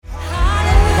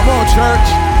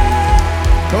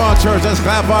Come on, church, let's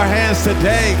clap our hands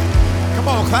today. Come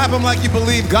on, clap them like you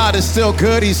believe God is still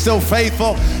good. He's still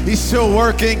faithful. He's still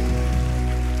working.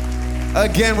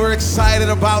 Again, we're excited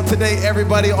about today.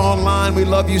 Everybody online, we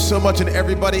love you so much. And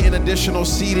everybody in additional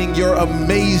seating, you're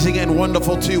amazing and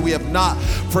wonderful too. We have not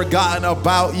forgotten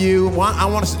about you. I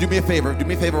want us to do me a favor. Do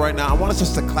me a favor right now. I want us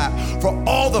just to clap for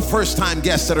all the first-time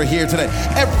guests that are here today.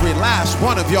 Every last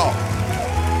one of y'all.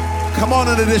 Come on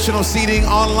in additional seating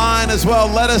online as well.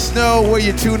 Let us know where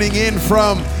you're tuning in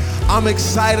from. I'm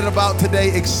excited about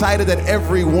today, excited that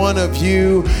every one of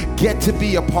you get to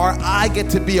be a part. I get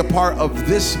to be a part of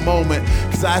this moment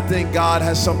because I think God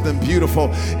has something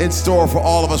beautiful in store for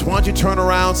all of us. Why don't you turn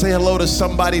around, say hello to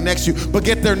somebody next to you, but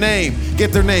get their name,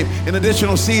 get their name. In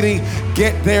additional seating,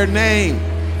 get their name.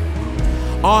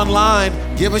 Online,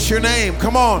 give us your name,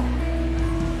 come on.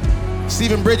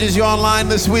 Stephen Bridges, you online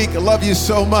this week. I love you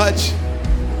so much.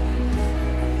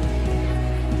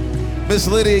 Miss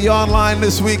Lydia, you online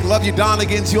this week. Love you.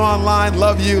 Donegans, you online.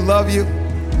 Love you, love you.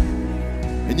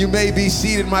 And you may be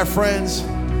seated, my friends.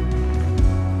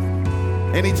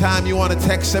 Anytime you want to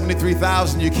text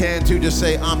 73,000, you can too. Just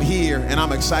say, I'm here and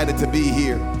I'm excited to be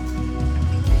here.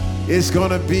 It's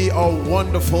going to be a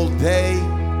wonderful day.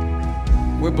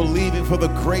 We're believing for the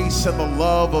grace and the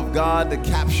love of God to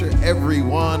capture every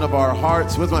one of our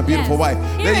hearts. Where's my beautiful wife?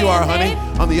 There you are, honey.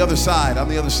 On the other side. On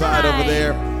the other side over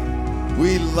there.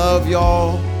 We love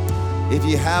y'all. If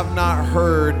you have not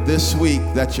heard this week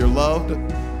that you're loved,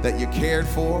 that you're cared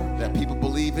for, that people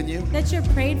believe in you, that you're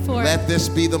prayed for, let this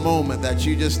be the moment that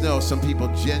you just know some people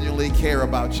genuinely care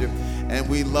about you. And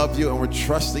we love you, and we're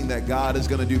trusting that God is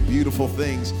going to do beautiful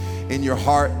things in your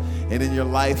heart and in your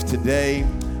life today.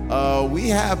 We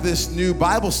have this new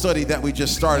Bible study that we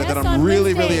just started that I'm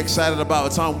really excited about.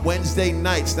 It's on Wednesday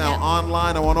nights. Now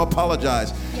online, I want to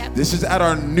apologize. This is at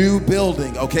our new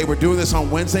building, okay? We're doing this on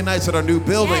Wednesday nights at our new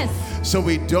building. So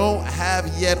we don't have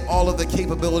yet all of the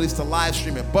capabilities to live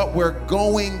stream it, but we're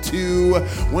going to,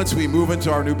 once we move into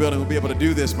our new building, we'll be able to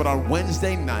do this. But on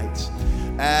Wednesday nights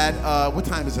at, what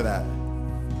time is it at?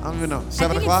 I don't even know.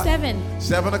 7 o'clock? I think it's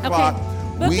 7. 7 o'clock. Okay.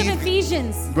 Book of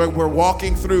Ephesians. We're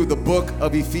walking through the book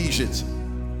of Ephesians.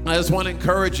 I just want to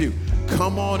encourage you,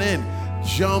 come on in,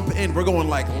 jump in. We're going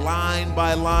like line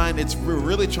by line. We're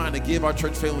really trying to give our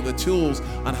church family the tools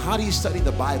on how do you study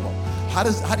the Bible? How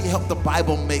do you help the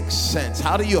Bible make sense?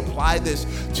 How do you apply this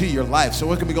to your life? So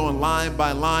we're going to be going line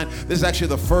by line. This is actually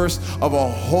the first of a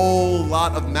whole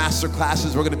lot of master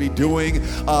classes we're going to be doing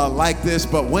like this.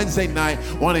 But Wednesday night,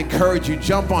 I want to encourage you,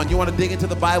 jump on. You want to dig into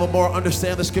the Bible more,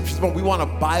 understand the scriptures more. We want a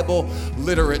Bible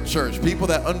literate church, people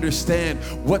that understand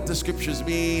what the scriptures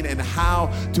mean and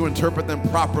how to interpret them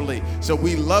properly. So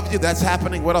we love you. That's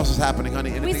happening. What else is happening, honey?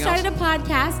 Anything we started else? A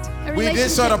podcast. We did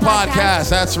start a podcast.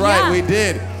 That's right. We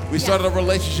did. We started a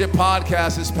relationship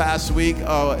podcast this past week.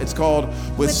 It's called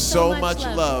With So Much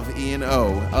Love,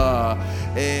 E&O.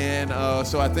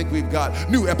 So I think we've got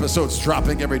new episodes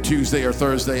dropping every Tuesday or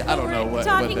Thursday. I don't know what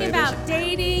day it is. Talking about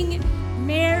dating,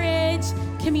 marriage,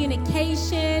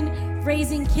 communication,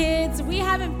 raising kids. We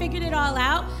haven't figured it all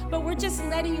out, but we're just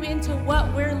letting you into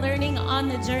what we're learning on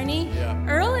the journey.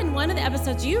 Earl, in one of the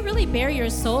episodes, you really bare your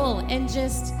soul and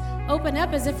just open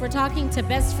up as if we're talking to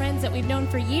best friends that we've known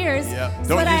for years.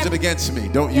 Don't use it against me.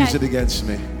 Don't use it against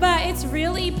me. But it's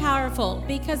really powerful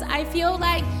because I feel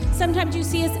like sometimes you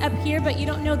see us up here, but you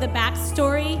don't know the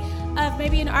backstory of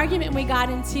maybe an argument we got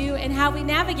into and how we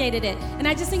navigated it. And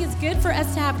I just think it's good for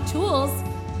us to have tools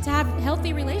to have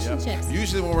healthy relationships.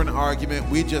 Usually when we're in an argument,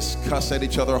 we just cuss at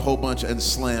each other a whole bunch and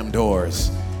slam doors.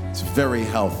 It's very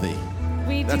healthy.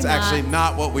 That's actually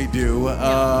not what we do.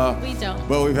 No, we don't.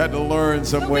 But we've had to learn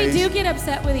some ways. We do get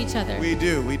upset with each other. We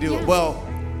do. Yeah. Well,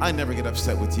 I never get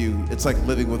upset with you. It's like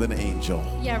living with an angel.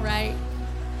 Yeah, right.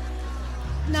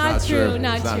 Not true.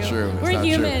 We're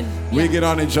human. We get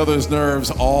on each other's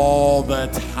nerves all the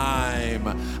time.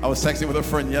 I was texting with a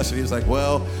friend yesterday. He was like,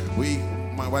 well,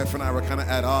 my wife and I were kind of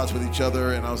at odds with each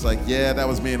other, and I was like, yeah, that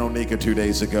was me and Onika 2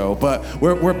 days ago. But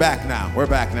we're back now. We're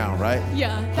back now, right?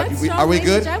 Yeah. Are we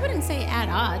good? I wouldn't say at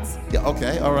odds. Yeah.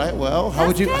 Okay. All right. Well, how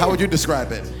would you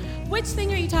describe it? Which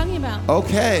thing are you talking about?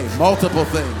 Okay. Multiple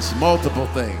things.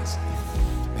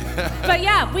 But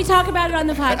yeah, we talk about it on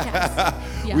the podcast.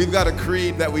 We've got a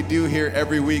creed that we do here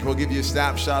every week. We'll give you a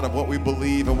snapshot of what we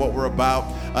believe and what we're about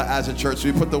as a church.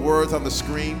 So we put the words on the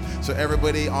screen so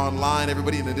everybody online,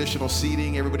 everybody in additional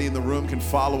seating, everybody in the room can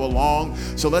follow along.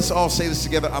 So let's all say this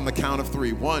together on the count of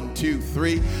 3. 1, 2,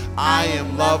 3. I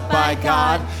am loved by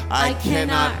God. I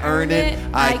cannot earn it.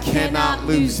 I cannot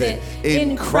lose it.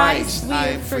 In Christ, I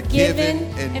am forgiven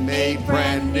and made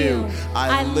brand new.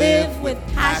 I live with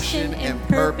passion and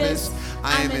purpose.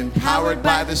 I am empowered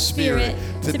by the Spirit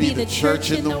to be the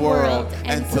church in the world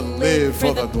and to live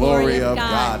for the glory of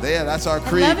God. Yeah, that's our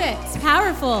creed. I love it. It's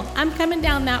powerful. I'm coming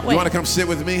down that way. You want to come sit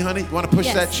with me, honey? You want to push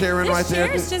that chair in right there?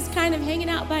 This chair is just kind of hanging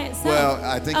out by itself. Well,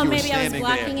 I think you were standing there.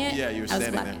 I was blocking it. Yeah, you were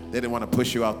standing there. They didn't want to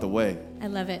push you out the way. I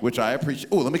love it. Which I appreciate.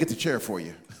 Oh, let me get the chair for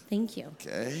you. Thank you.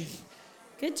 Okay.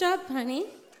 Good job, honey.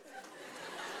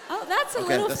 Oh, that's a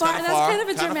little far. That's kind of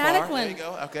a dramatic one. There you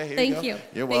go. Okay, here Thank you you. go.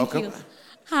 You're welcome. Thank you.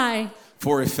 Hi.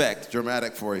 For effect.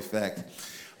 Dramatic for effect.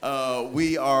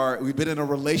 We've been in a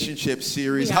relationship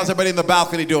series. How's everybody in the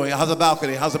balcony doing? How's the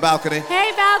balcony? How's the balcony?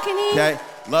 Hey, balcony. Okay.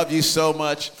 Love you so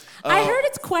much. I heard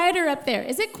it's quieter up there.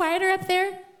 Is it quieter up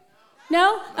there?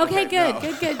 No? Okay, good.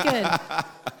 No. Good.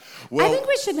 Well, I think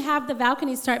we should have the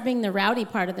balcony start being the rowdy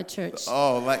part of the church.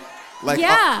 Oh, like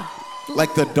yeah.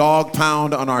 Like the dog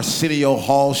pound on our Arsenio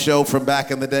Hall show from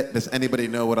back in the day. Does anybody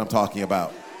know what I'm talking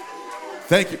about?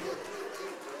 Thank you.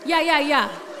 Yeah.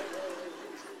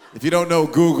 If you don't know,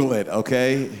 Google it,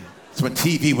 okay? It's when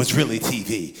TV was really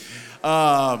TV.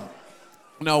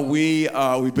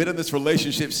 We've been in this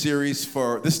relationship series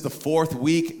this is the 4th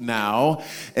week now.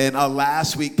 And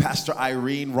last week, Pastor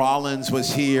Irene Rollins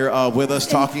was here with us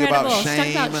talking about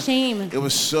shame. It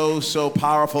was so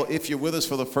powerful. If you're with us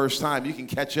for the first time, you can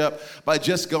catch up by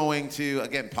just going to,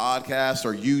 again, podcast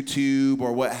or YouTube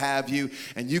or what have you,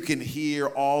 and you can hear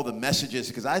all the messages,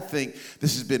 because I think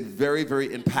this has been very, very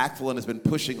impactful and has been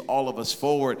pushing all of us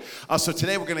forward. So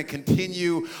today we're going to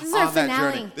continue on that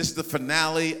journey. This is the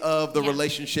finale of the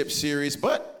relationship series,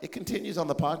 but it continues on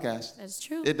the podcast. That's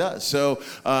true. It does. So,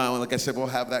 like I said, we'll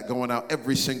have that going out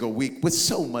every single week with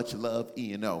so much love,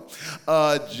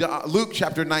 Luke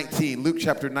chapter 19. Luke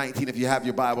chapter 19, if you have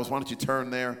your Bibles, why don't you turn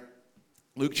there?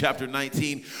 Luke chapter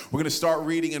 19. We're going to start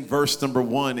reading in verse number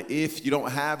 1. If you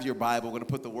don't have your Bible, we're going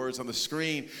to put the words on the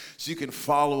screen so you can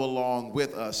follow along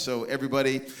with us. So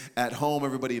everybody at home,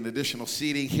 everybody in additional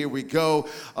seating, here we go.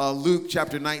 Luke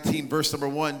chapter 19, verse number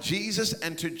 1. Jesus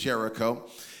entered Jericho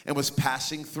and was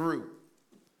passing through.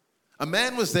 A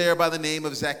man was there by the name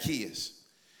of Zacchaeus.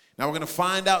 Now we're going to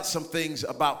find out some things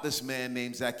about this man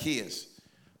named Zacchaeus.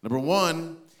 Number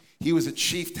 1, he was a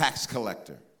chief tax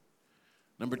collector.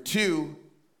 Number 2,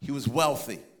 he was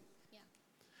wealthy. Yeah.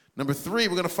 Number 3,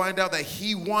 we're going to find out that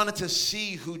he wanted to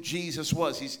see who Jesus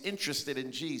was. He's interested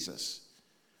in Jesus.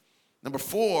 Number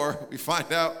 4, we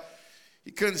find out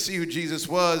he couldn't see who Jesus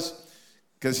was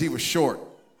because he was short.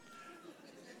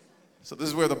 So this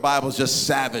is where the Bible's just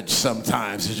savage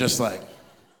sometimes. It's just like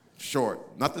short.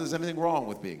 There's anything wrong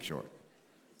with being short.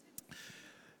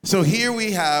 So here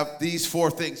we have these 4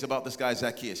 things about this guy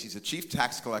Zacchaeus. He's a chief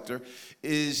tax collector.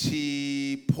 Is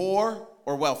he poor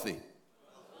or wealthy?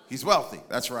 He's wealthy,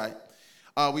 that's right.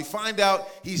 We find out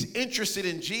he's interested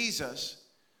in Jesus,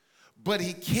 but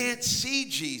he can't see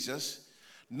Jesus,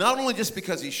 not only just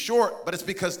because he's short, but it's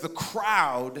because the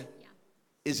crowd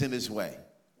is in his way.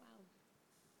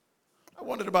 I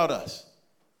wondered about us.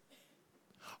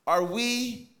 Are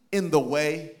we in the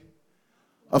way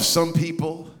of some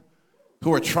people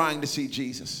who are trying to see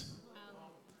Jesus?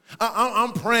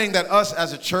 I'm praying that us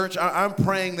as a church, I'm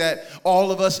praying that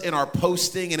all of us in our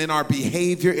posting and in our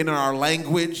behavior and in our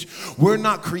language, we're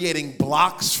not creating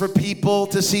blocks for people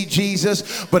to see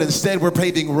Jesus, but instead we're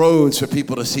paving roads for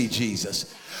people to see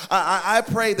Jesus. I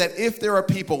pray that if there are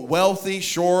people wealthy,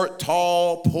 short,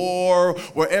 tall, poor,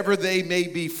 wherever they may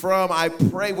be from, I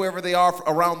pray wherever they are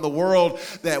around the world,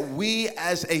 that we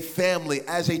as a family,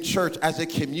 as a church, as a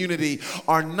community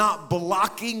are not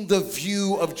blocking the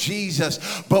view of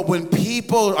Jesus. But when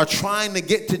people are trying to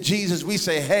get to Jesus, we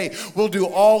say, hey, we'll do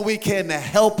all we can to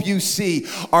help you see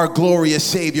our glorious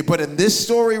Savior. But in this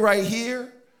story right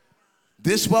here,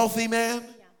 this wealthy man,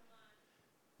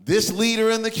 this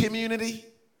leader in the community,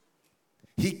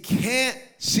 he can't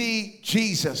see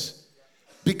Jesus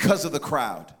because of the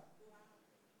crowd.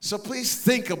 So please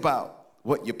think about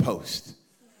what you post.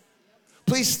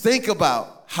 Please think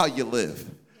about how you live.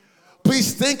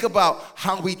 Please think about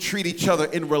how we treat each other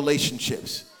in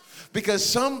relationships.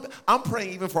 Because I'm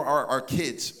praying even for our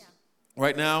kids.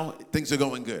 Right now, things are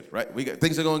going good, right?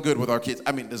 Things are going good with our kids.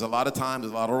 I mean, there's a lot of time,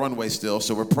 there's a lot of runway still,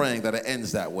 so we're praying that it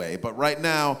ends that way. But right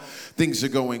now, things are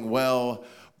going well.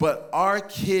 But our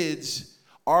kids,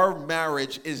 our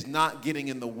marriage is not getting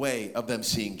in the way of them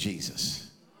seeing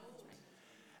Jesus.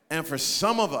 And for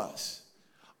some of us,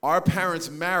 our parents'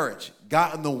 marriage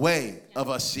got in the way of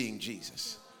us seeing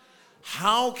Jesus.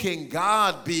 How can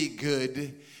God be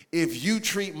good if you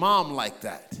treat mom like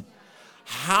that?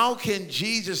 How can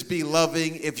Jesus be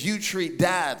loving if you treat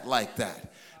dad like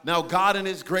that? Now, God in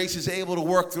his grace is able to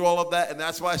work through all of that, and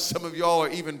that's why some of y'all are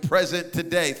even present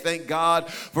today. Thank God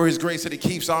for his grace that he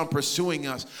keeps on pursuing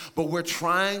us. But we're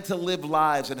trying to live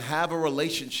lives and have a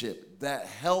relationship that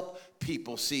help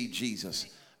people see Jesus,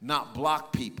 not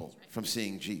block people from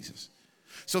seeing Jesus.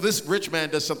 So this rich man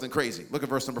does something crazy. Look at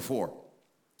verse number 4.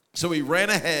 So he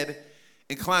ran ahead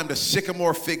and climbed a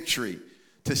sycamore fig tree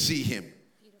to see him.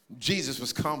 Jesus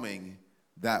was coming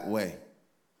that way.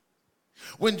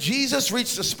 When Jesus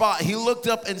reached the spot, he looked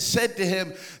up and said to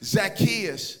him,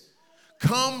 Zacchaeus,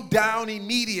 come down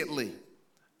immediately.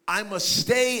 I must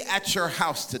stay at your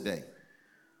house today.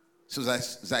 So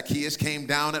Zacchaeus came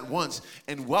down at once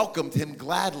and welcomed him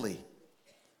gladly.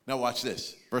 Now watch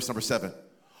this, verse number 7.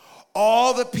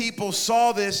 All the people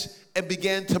saw this and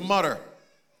began to mutter,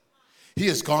 he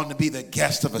has gone to be the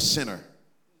guest of a sinner.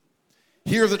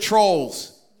 Here are the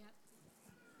trolls.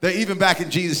 They're even back in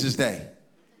Jesus' day.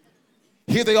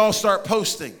 Here they all start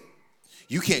posting.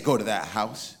 You can't go to that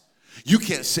house. You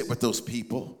can't sit with those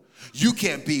people. You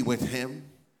can't be with him.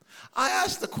 I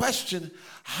ask the question,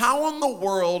 how in the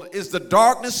world is the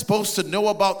darkness supposed to know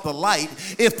about the light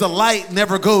if the light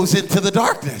never goes into the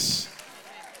darkness?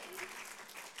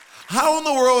 How in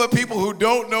the world are people who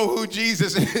don't know who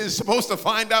Jesus is supposed to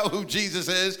find out who Jesus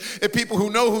is if people who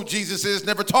know who Jesus is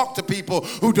never talk to people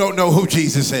who don't know who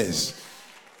Jesus is?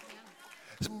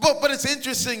 But it's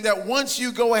interesting that once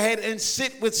you go ahead and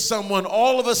sit with someone,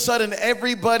 all of a sudden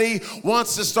everybody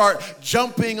wants to start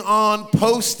jumping on,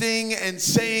 posting, and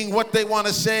saying what they want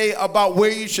to say about where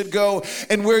you should go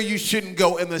and where you shouldn't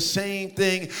go. And the same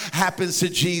thing happens to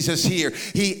Jesus here.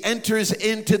 He enters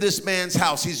into this man's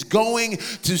house. He's going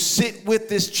to sit with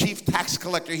this chief tax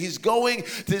collector. He's going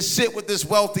to sit with this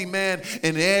wealthy man,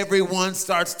 and everyone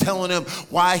starts telling him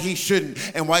why he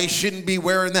shouldn't, and why he shouldn't be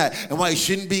wearing that, and why he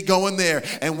shouldn't be going there.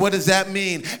 And what does that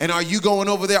mean? And are you going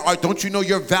over there? Or don't you know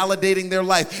you're validating their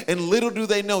life? And little do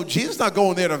they know, Jesus is not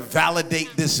going there to validate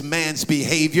this man's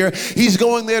behavior. He's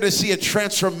going there to see a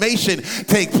transformation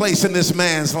take place in this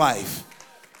man's life.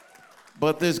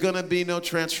 But there's going to be no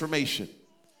transformation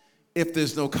if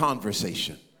there's no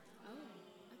conversation. Oh,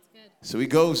 that's good. So he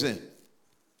goes in.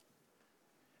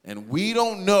 And we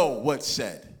don't know what's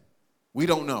said. We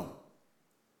don't know.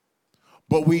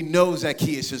 But we know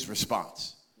Zacchaeus'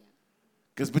 response.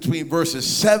 Because between verses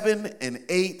 7 and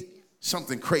 8,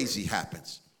 something crazy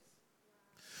happens.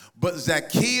 But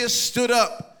Zacchaeus stood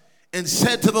up and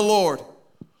said to the Lord,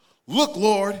 look,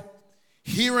 Lord,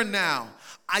 here and now,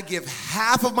 I give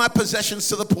half of my possessions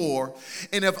to the poor,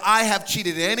 and if I have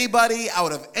cheated anybody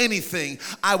out of anything,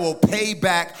 I will pay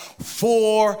back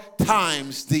 4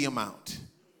 times the amount.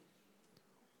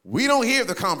 We don't hear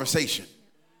the conversation.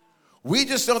 We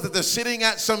just know that they're sitting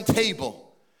at some table,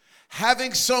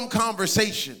 having some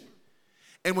conversation.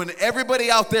 And when everybody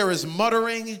out there is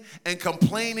muttering and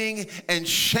complaining and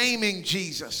shaming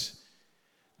Jesus,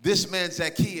 this man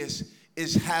Zacchaeus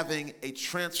is having a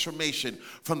transformation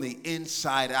from the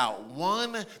inside out.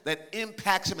 One that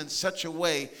impacts him in such a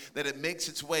way that it makes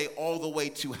its way all the way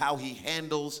to how he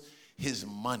handles his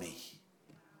money.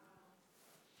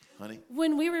 Honey?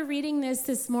 When we were reading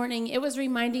this morning, it was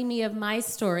reminding me of my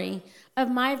story, of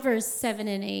my verse 7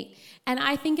 and 8. And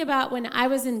I think about when I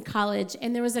was in college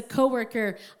and there was a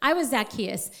coworker, I was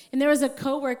Zacchaeus, and there was a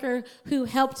coworker who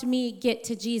helped me get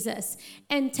to Jesus.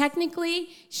 And technically,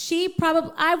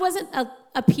 I wasn't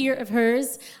a peer of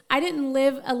hers. I didn't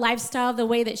live a lifestyle the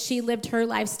way that she lived her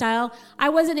lifestyle. I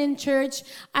wasn't in church.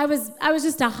 I was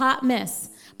just a hot mess.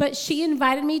 But she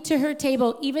invited me to her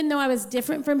table, even though I was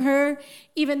different from her,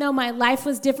 even though my life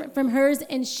was different from hers,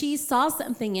 and she saw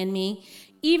something in me.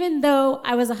 Even though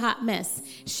I was a hot mess,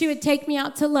 she would take me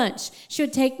out to lunch. She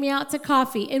would take me out to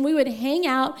coffee, and we would hang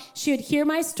out. She would hear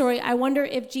my story. I wonder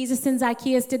if Jesus and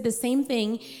Zacchaeus did the same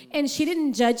thing. And she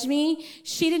didn't judge me.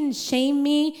 She didn't shame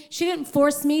me. She didn't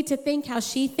force me to think how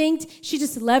she thinked. She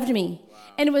just loved me.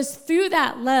 And it was through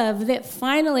that love that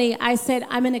finally I said,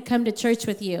 I'm going to come to church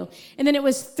with you. And then it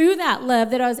was through that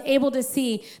love that I was able to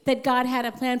see that God had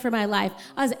a plan for my life.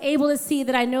 I was able to see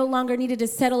that I no longer needed to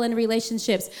settle in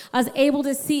relationships. I was able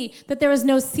to see that there was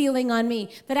no ceiling on me,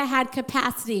 that I had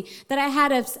capacity, that I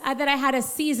had a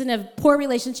season of poor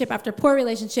relationship after poor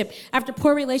relationship after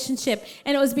poor relationship.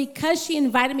 And it was because she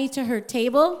invited me to her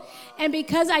table and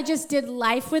because I just did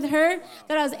life with her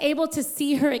that I was able to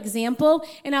see her example,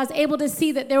 and I was able to see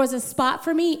see that there was a spot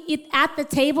for me at the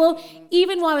table,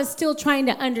 even while I was still trying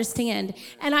to understand.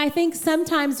 And I think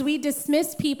sometimes we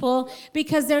dismiss people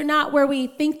because they're not where we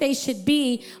think they should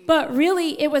be, but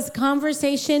really it was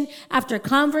conversation after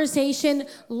conversation,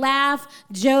 laugh,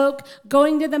 joke,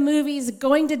 going to the movies,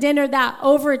 going to dinner, that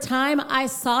over time I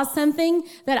saw something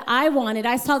that I wanted.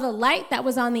 I saw the light that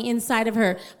was on the inside of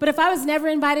her. But if I was never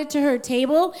invited to her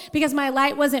table because my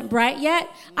light wasn't bright yet,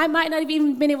 I might not have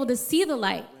even been able to see the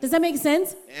light. Does that make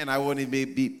sense? And I wouldn't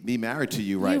even be married to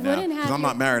you right now. Because I'm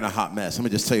not marrying a hot mess. Let me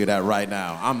just tell you that right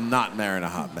now. I'm not marrying a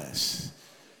hot mess.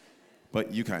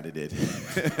 But you kind of did.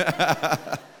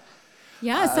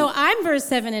 Yeah, so I'm verse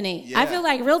 7 and 8. Yeah. I feel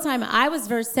like real time, I was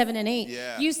verse 7 and 8.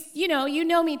 Yeah. You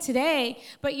know me today,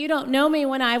 but you don't know me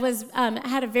when I was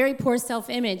had a very poor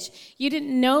self-image. You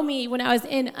didn't know me when I was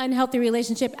in unhealthy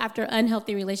relationship after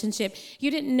unhealthy relationship. You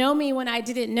didn't know me when I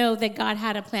didn't know that God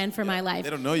had a plan for my life.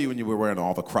 They don't know you when you were wearing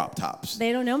all the crop tops.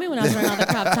 They don't know me when I was wearing all the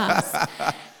crop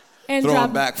tops. And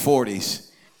Throwing back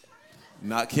 40s.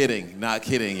 Not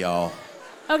kidding, y'all.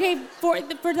 Okay,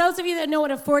 for those of you that know what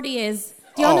a 40 is,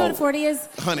 do y'all know what a 40 is?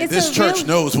 Honey, this church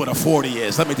knows what a 40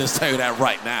 is. Let me just tell you that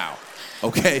right now.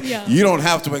 Okay? Yeah. You don't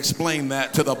have to explain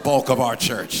that to the bulk of our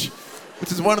church, which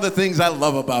is one of the things I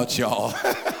love about y'all.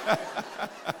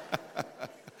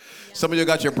 Some of you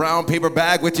got your brown paper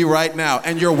bag with you right now,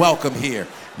 and you're welcome here.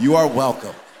 You are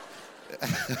welcome.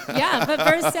 Yeah, but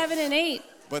verse 7 and 8.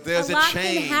 But there's a lot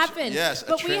change. can happen. Yes,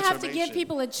 but we have to give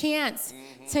people a chance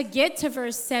to get to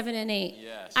verse 7 and 8.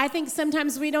 Yes. I think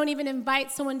sometimes we don't even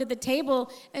invite someone to the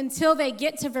table until they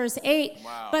get to verse 8.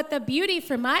 Wow. But the beauty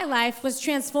for my life was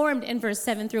transformed in verse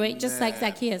 7 through 8, just like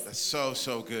Zacchaeus. That's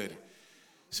so good.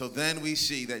 So then we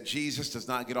see that Jesus does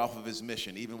not get off of his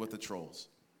mission, even with the trolls.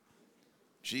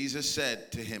 Jesus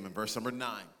said to him in verse number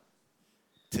 9,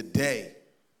 today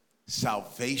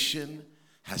salvation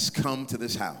has come to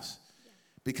this house,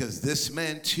 because this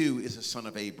man too is a son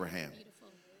of Abraham.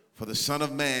 For the Son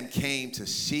of Man came to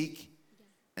seek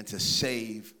and to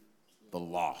save the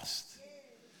lost.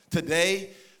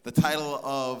 Today, the title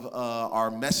of our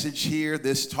message here,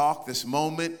 this talk, this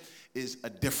moment, is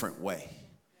A Different Way.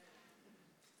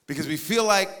 Because we feel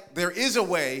like there is a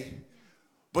way,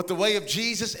 but the way of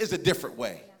Jesus is a different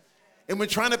way. And we're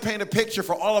trying to paint a picture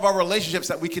for all of our relationships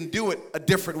that we can do it a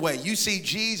different way. You see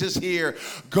Jesus here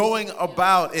going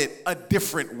about it a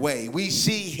different way. We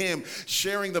see him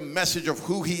sharing the message of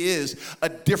who he is a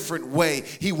different way.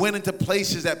 He went into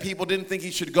places that people didn't think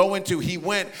he should go into. He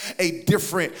went a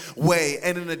different way.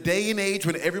 And in a day and age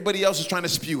when everybody else is trying to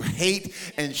spew hate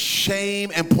and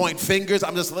shame and point fingers,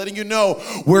 I'm just letting you know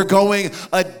we're going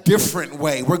a different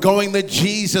way. We're going the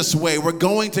Jesus way. We're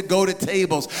going to go to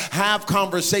tables, have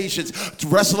conversations, to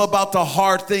wrestle about the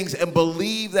hard things, and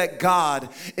believe that God,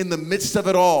 in the midst of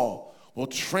it all, will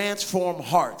transform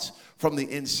hearts from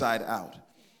the inside out.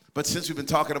 But since we've been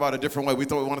talking about a different way, we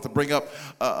thought we wanted to bring up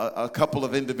a couple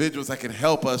of individuals that can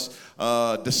help us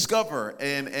discover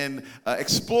and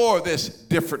explore this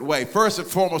different way. First and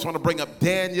foremost, I want to bring up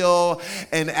Daniel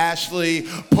and Ashley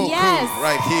Poku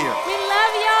right here. We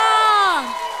love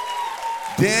y'all.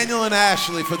 Daniel and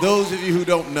Ashley, for those of you who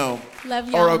don't know, Love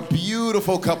y'all. are a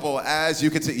beautiful couple, as you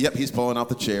can see. Yep, he's pulling out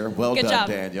the chair. Well Good done, job.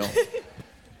 Daniel.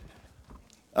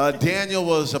 Daniel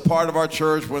was a part of our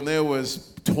church when there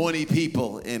was 20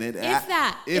 people in it.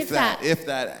 If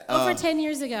that. Over 10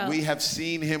 years ago. We have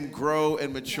seen him grow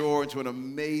and mature into an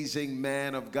amazing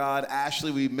man of God.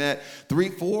 Ashley, we met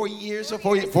 4 years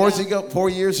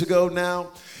ago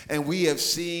now. And we have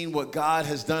seen what God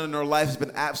has done in her life has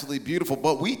been absolutely beautiful.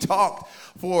 But we talked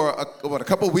for a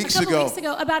couple weeks ago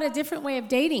about a different way of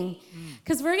dating.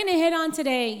 Because we're going to hit on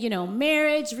today,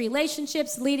 marriage,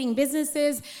 relationships, leading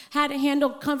businesses, how to handle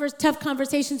tough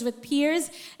conversations with peers.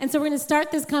 And so we're going to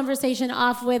start this conversation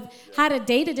off with how to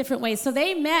date a different way. So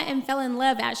they met and fell in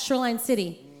love at Shoreline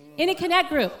City in a Connect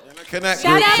group. Shout out to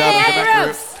Connect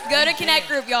Group. Go to Connect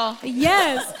Group, y'all.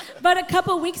 Yes. But a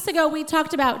couple weeks ago, we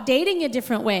talked about dating a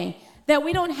different way. That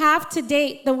we don't have to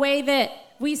date the way that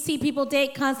we see people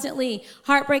date constantly,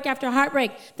 heartbreak after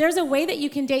heartbreak. There's a way that you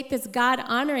can date that's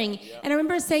God-honoring. Yeah. And I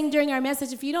remember saying during our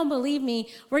message, if you don't believe me,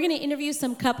 we're going to interview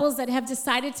some couples that have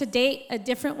decided to date a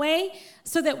different way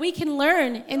so that we can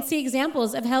learn and see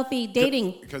examples of healthy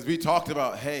dating. Because we talked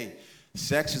about, hey,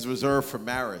 sex is reserved for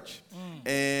marriage.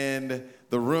 And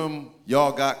the room,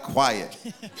 y'all got quiet.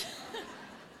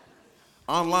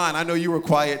 Online, I know you were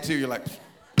quiet too. You're like,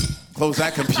 close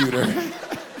that computer.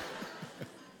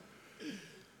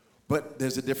 But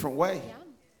there's a different way. Yeah.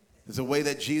 There's a way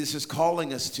that Jesus is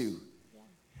calling us to. Yeah.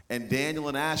 And Daniel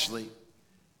and Ashley,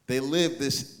 they live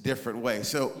this different way.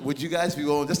 So would you guys be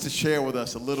willing just to share with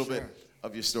us a little bit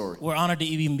of your story. We're honored to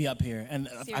even be up here. And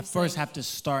Seriously. I first have to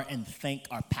start and thank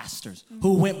our pastors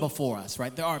who went before us,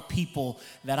 right? There are people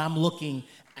that I'm looking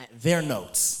at their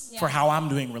notes for how I'm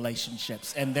doing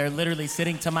relationships, and they're literally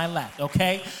sitting to my left,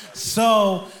 okay?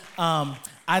 So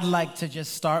I'd like to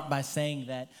just start by saying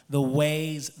that the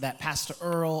ways that Pastor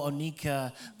Earl,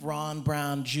 Onika, Ron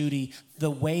Brown, Judy, the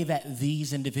way that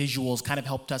these individuals kind of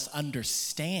helped us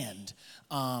understand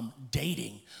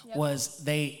dating was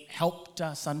they helped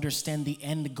us understand the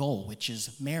end goal, which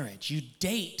is marriage. You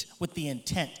date with the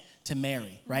intent to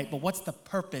marry, right? But what's the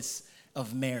purpose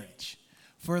of marriage?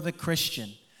 For the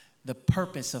Christian, the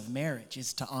purpose of marriage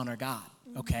is to honor God,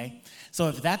 okay? So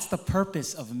if that's the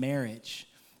purpose of marriage,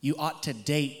 you ought to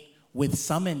date with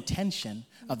some intention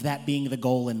of that being the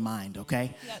goal in mind,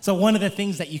 okay? So one of the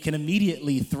things that you can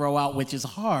immediately throw out, which is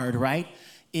hard, right,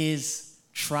 is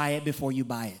try it before you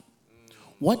buy it.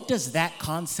 What does that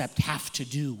concept have to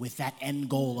do with that end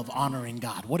goal of honoring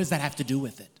God? What does that have to do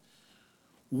with it?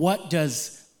 What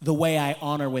does the way I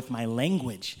honor with my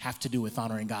language have to do with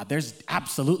honoring God? There's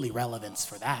absolutely relevance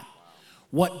for that.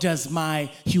 What does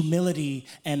my humility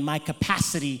and my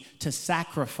capacity to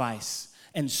sacrifice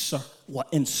and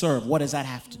serve, what does that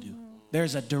have to do?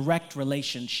 There's a direct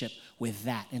relationship with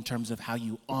that in terms of how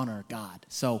you honor God.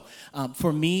 So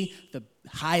for me, the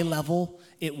high level,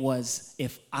 it was,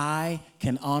 if I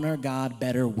can honor God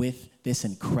better with this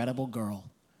incredible girl,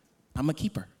 I'm a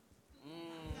keeper.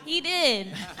 He did.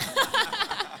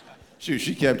 Shoot,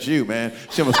 she kept you, man.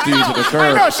 She almost threw you to the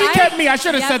curb. I know, she kept me. I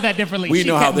should have said that differently. We She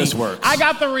know how kept me. this works. I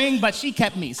got the ring, but she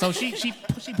kept me. So she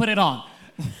put it on.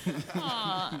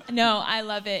 No, I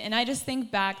love it. And I just think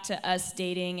back to us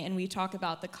dating, and we talk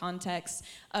about the context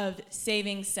of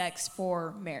saving sex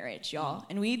for marriage, y'all.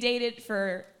 And we dated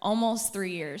for almost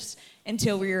 3 years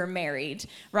until we were married,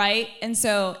 right? And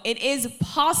so it is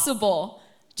possible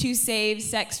to save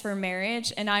sex for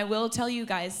marriage. And I will tell you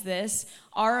guys this,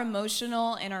 our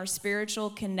emotional and our spiritual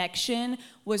connection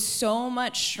was so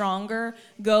much stronger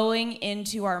going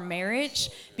into our marriage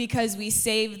because we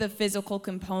saved the physical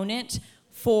component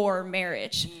for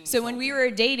marriage. So when we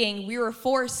were dating, we were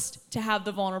forced to have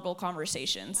the vulnerable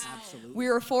conversations. Absolutely. We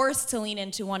were forced to lean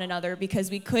into one another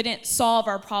because we couldn't solve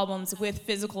our problems with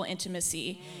physical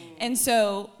intimacy. And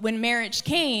so when marriage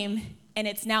came and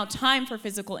it's now time for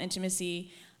physical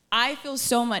intimacy, I feel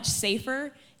so much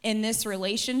safer in this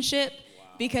relationship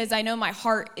because I know my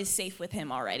heart is safe with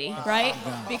him already, right?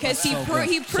 Because he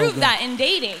proved that in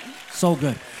dating. So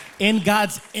good. In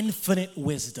God's infinite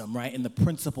wisdom, right, and the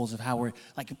principles of how we're,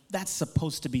 like, that's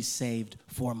supposed to be saved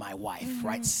for my wife,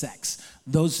 right, sex.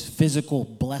 Those physical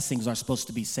blessings are supposed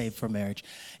to be saved for marriage.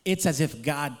 It's as if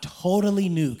God totally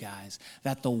knew, guys,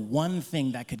 that the one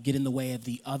thing that could get in the way of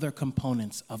the other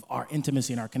components of our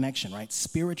intimacy and our connection, right,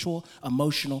 spiritual,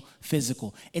 emotional,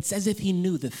 physical, it's as if he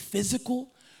knew the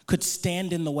physical could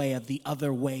stand in the way of the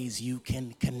other ways you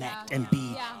can connect and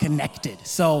be connected.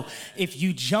 So if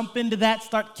you jump into that,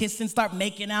 start kissing, start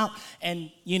making out,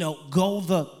 and go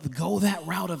that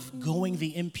route of going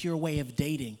the impure way of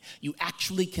dating, you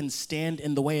actually can stand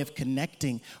in the way of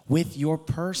connecting with your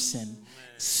person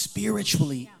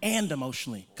spiritually and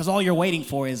emotionally. Because all you're waiting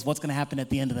for is what's going to happen at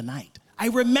the end of the night. I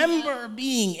remember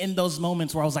being in those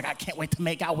moments where I was like, I can't wait to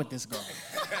make out with this girl.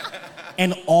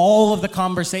 And all of the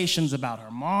conversations about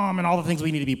her mom and all the things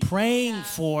we need to be praying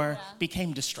for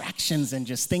became distractions and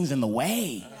just things in the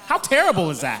way. How terrible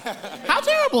is that? How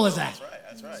terrible is that?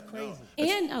 That's right. It's crazy.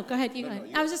 And, go ahead, you go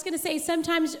ahead. I was just going to say,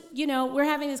 sometimes, we're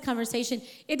having this conversation.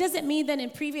 It doesn't mean that in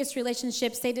previous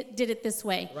relationships they did it this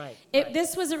way. Right. If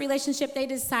this was a relationship, they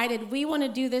decided, we want to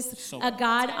do this a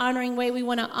God-honoring way. We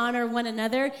want to honor one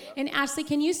another. And Ashley,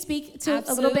 can you speak to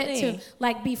a little bit to,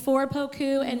 like, before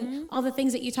Poku and all the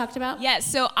things that you talked about? Yes,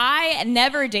 so I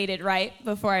never dated right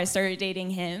before I started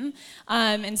dating him.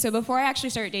 And so before I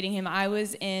actually started dating him, I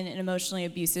was in an emotionally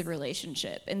abusive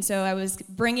relationship. And so I was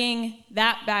bringing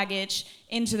that baggage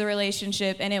into the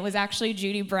relationship, and it was actually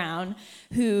Judy Brown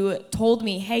who told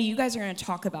me, hey, you guys are going to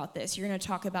talk about this. You're going to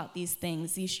talk about these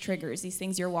things, these triggers, these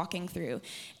things you're walking through.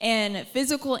 And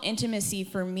physical intimacy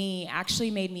for me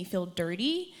actually made me feel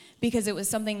dirty because it was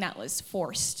something that was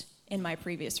forced in my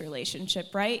previous relationship,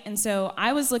 right? And so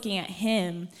I was looking at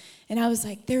him, and I was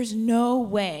like, there's no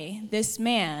way this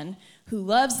man who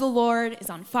loves the Lord, is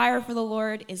on fire for the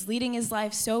Lord, is leading his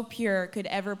life so pure, could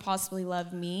ever possibly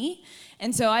love me.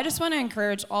 And so I just want to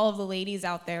encourage all of the ladies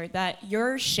out there that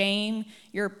your shame,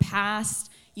 your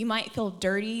past, you might feel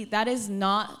dirty. That is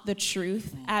not the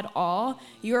truth at all.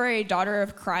 You are a daughter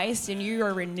of Christ, and you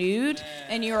are renewed,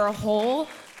 and you are whole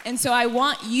And so I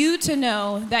want you to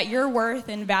know that your worth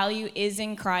and value is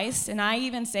in Christ. And I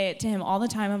even say it to him all the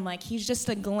time. I'm like, he's just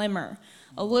a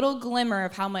little glimmer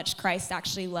of how much Christ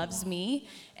actually loves me.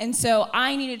 And so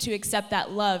I needed to accept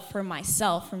that love for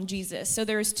myself from Jesus. So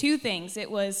there was two things. It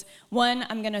was, one,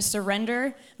 I'm going to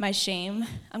surrender my shame.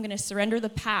 I'm going to surrender the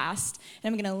past.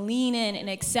 And I'm going to lean in and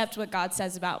accept what God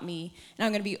says about me. And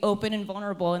I'm going to be open and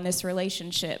vulnerable in this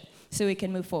relationship so we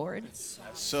can move forward.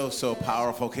 So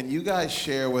powerful. Can you guys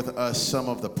share with us some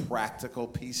of the practical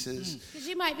pieces? Because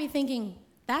you might be thinking,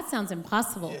 that sounds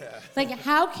impossible. Like,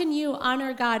 how can you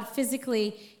honor God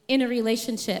physically in a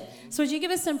relationship? So would you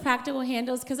give us some practical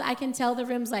handles? Because I can tell the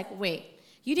room's like, wait,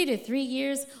 you dated 3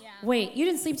 years? Yeah. Wait, you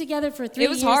didn't sleep together for 3 years?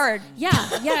 It was hard.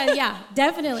 Yeah,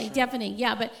 definitely.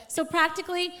 Yeah, but so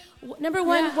practically, number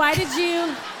one, why did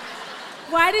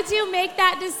you make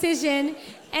that decision?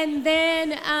 And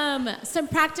then some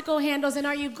practical handles, and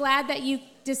are you glad that you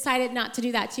decided not to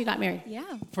do that till you got married? Yeah.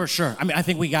 For sure. I mean, I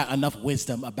think we got enough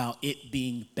wisdom about it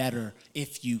being better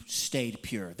if you stayed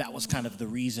pure. That was kind of the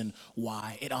reason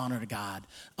why it honored God.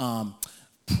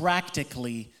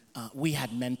 Practically, we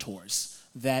had mentors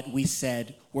that we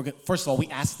said, first of all, we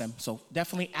asked them, so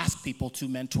definitely ask people to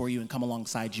mentor you and come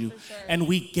alongside you. Sure. And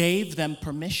we gave them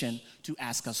permission to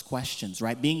ask us questions,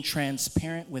 right? Being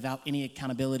transparent without any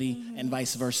accountability and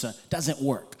vice versa doesn't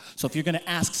work. So if you're gonna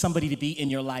ask somebody to be in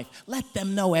your life, let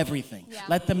them know everything. Yeah.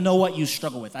 Let them know what you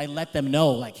struggle with. I let them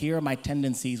know, like, here are my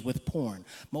tendencies with porn.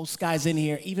 Most guys in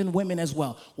here, even women as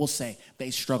well, will say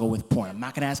they struggle with porn. I'm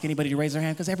not gonna ask anybody to raise their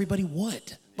hand because everybody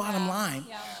would, bottom line.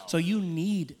 Yeah. So you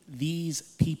need these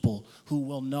people who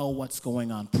will know what's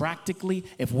going on. Practically,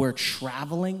 if we're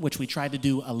traveling, which we tried to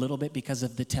do a little bit because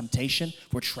of the temptation,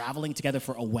 we're traveling together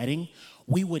for a wedding,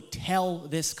 we would tell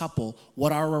this couple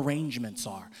what our arrangements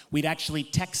are. We'd actually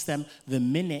text them the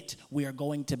minute we are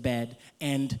going to bed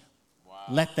and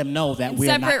let them know that we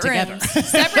are not together.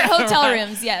 Separate hotel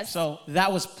rooms, yes. So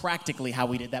that was practically how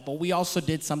we did that. But we also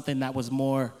did something that was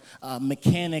more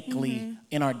mechanically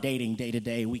in our dating day to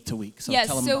day, week to week. So yes,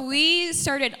 so we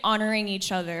started honoring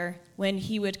each other when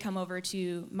he would come over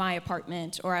to my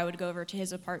apartment or I would go over to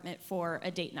his apartment for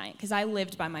a date night because I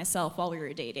lived by myself while we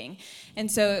were dating.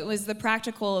 And so it was the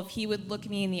practical of he would look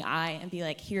me in the eye and be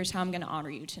like, here's how I'm going to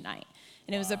honor you tonight.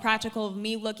 And it was the practical of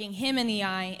me looking him in the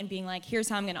eye and being like, here's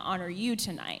how I'm going to honor you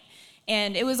tonight.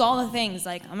 And it was all the things,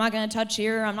 like, I'm not going to touch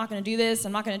here, I'm not going to do this,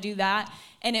 I'm not going to do that.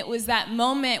 And it was that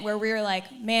moment where we were like,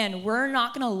 man, we're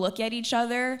not going to look at each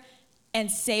other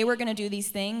and say we're going to do these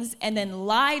things and then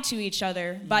lie to each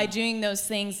other by doing those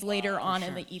things later on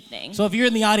in the evening. So if you're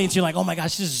in the audience, you're like, oh my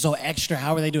gosh, this is so extra,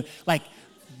 how are they doing? Like,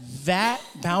 that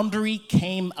boundary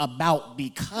came about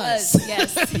because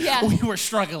we were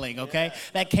struggling, okay?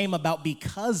 That came about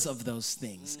because of those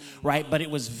things, right? But it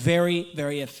was very,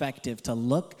 very effective to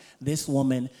look this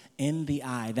woman in the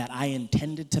eye that I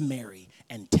intended to marry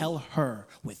and tell her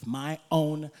with my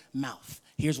own mouth,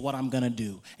 here's what I'm gonna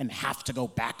do, and have to go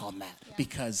back on that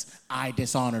because I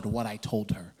dishonored what I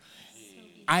told her.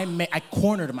 I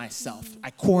cornered myself,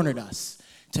 I cornered us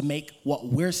to make what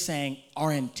we're saying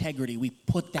our integrity, we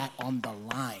put that on the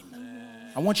line.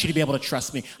 I want you to be able to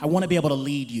trust me. I want to be able to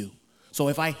lead you. So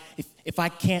if I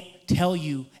can't tell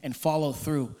you and follow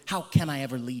through, how can I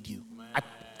ever lead you? I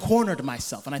cornered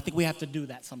myself, and I think we have to do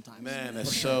that sometimes. Man,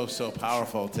 it's so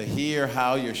powerful. To hear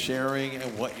how you're sharing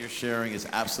and what you're sharing is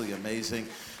absolutely amazing.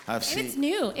 It's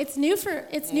new. It's new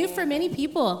for many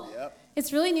people. Yep.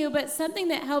 It's really new, but something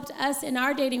that helped us in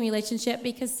our dating relationship,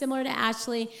 because similar to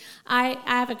Ashley, I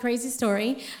have a crazy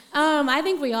story. I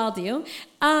think we all do.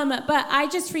 But I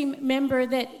just remember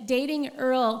that dating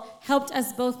Earl helped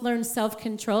us both learn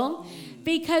self-control.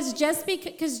 Because just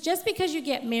because you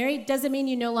get married doesn't mean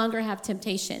you no longer have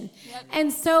temptation. Yep.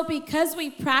 And so because we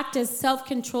practice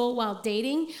self-control while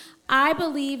dating, I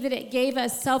believe that it gave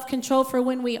us self-control for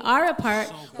when we are apart,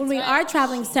 when we are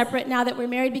traveling separate now that we're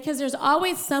married, because there's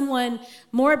always someone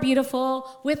more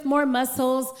beautiful, with more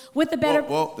muscles, with a better...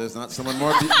 Whoa, there's not someone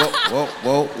more beautiful.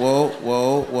 Whoa,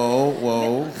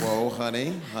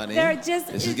 honey.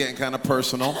 This is getting kind of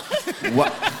personal.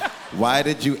 Why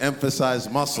did you emphasize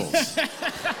muscles?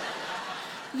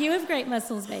 You have great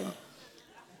muscles, babe.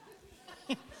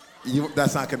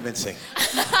 That's not convincing.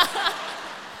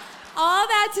 All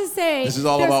that to say... This is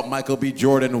all about Michael B.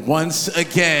 Jordan. Once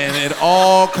again, it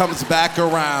all comes back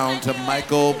around to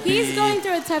Michael B. He's going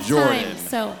through a tough Jordan. time,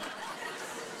 so...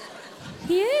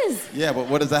 He is. Yeah, but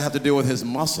what does that have to do with his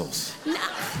muscles? No.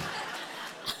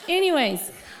 Anyways,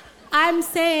 I'm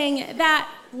saying that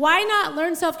why not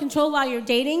learn self-control while you're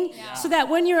dating so that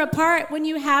when you're apart, when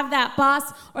you have that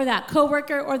boss or that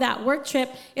coworker or that work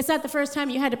trip, it's not the first time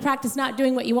you had to practice not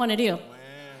doing what you want to do.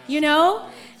 you know?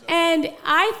 And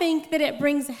I think that it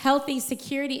brings healthy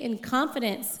security and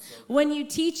confidence when you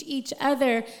teach each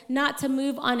other not to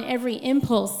move on every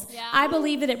impulse. Yeah. I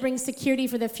believe that it brings security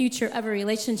for the future of a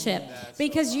relationship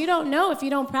because you don't know if you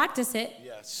don't practice it.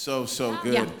 Yeah, so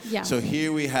good. Yeah. So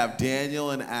here we have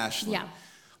Daniel and Ashley. Yeah.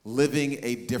 Living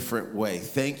a different way.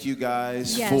 Thank you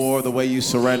guys for the way you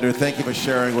surrender. Thank you for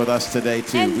sharing with us today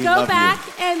too. And we go love back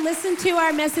you. and listen to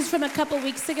our message from a couple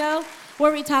weeks ago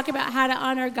where we talk about how to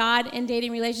honor God in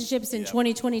dating relationships in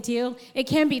 2022. It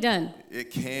can be done.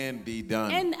 It can be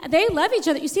done. And they love each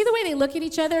other. You see the way they look at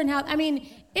each other and how, I mean,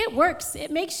 it works. It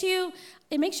makes you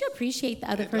appreciate the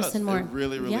other person more. It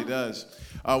really does.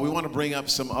 We want to bring up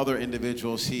some other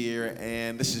individuals here,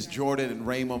 and this is Jordan and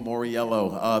Rayma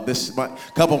Moriello. This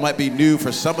couple might be new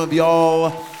for some of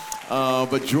y'all,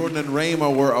 but Jordan and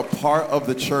Rayma were a part of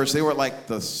the church. They were like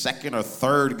the second or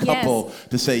third couple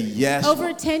to say yes.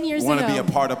 Over 10 years want ago. to be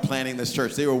a part of planning this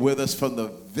church. They were with us from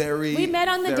the We met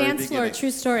on the dance floor,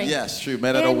 true story. Yes, true.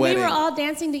 Met at a wedding. And we were all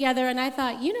dancing together, and I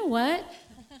thought, you know what?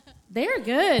 They're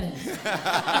good.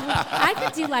 I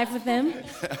could do life with them.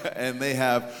 And they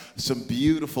have some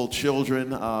beautiful children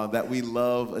that we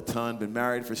love a ton. Been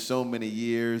married for so many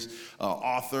years.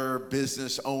 Author,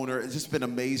 business owner. It's just been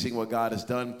amazing what God has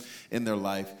done in their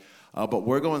life. But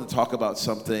we're going to talk about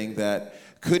something that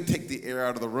could take the air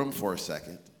out of the room for a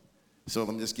second. So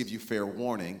let me just give you fair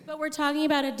warning. But we're talking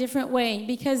about a different way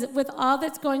because with all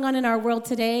that's going on in our world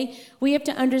today, we have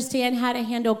to understand how to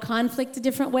handle conflict a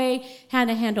different way, how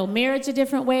to handle marriage a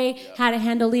different way, how to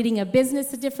handle leading a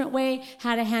business a different way,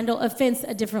 how to handle offense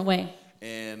a different way.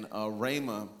 And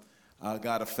Rayma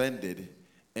got offended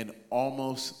and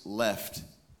almost left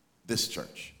this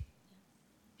church,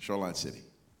 Shoreline City.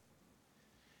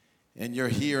 And you're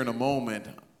here in a moment.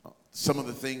 Some of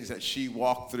the things that she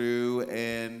walked through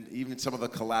and even some of the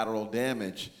collateral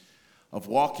damage of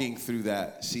walking through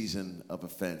that season of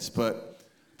offense. But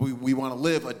we want to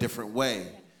live a different way.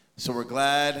 So we're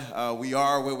glad we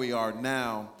are where we are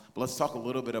now. But let's talk a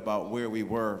little bit about where we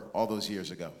were all those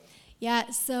years ago. Yeah,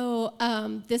 so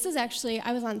this is actually,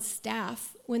 I was on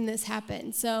staff when this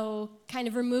happened. So kind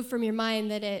of remove from your mind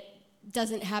that it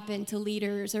doesn't happen to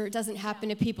leaders or it doesn't happen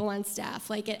to people on staff.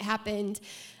 Like it happened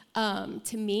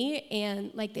to me,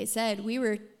 and like they said, we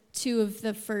were two of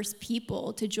the first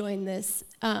people to join this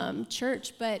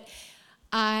church, but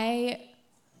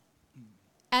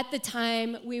at the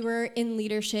time, we were in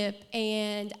leadership,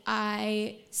 and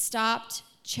I stopped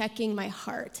checking my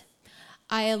heart.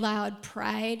 I allowed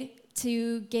pride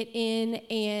to get in,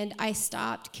 and I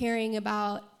stopped caring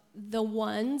about the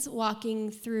ones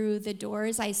walking through the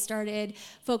doors. I started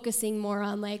focusing more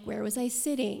on, like, where was I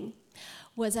sitting?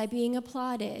 Was I being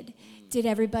applauded? Did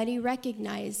everybody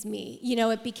recognize me? You know,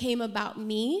 it became about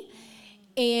me,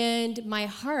 and my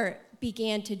heart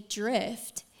began to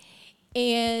drift.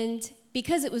 And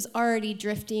because it was already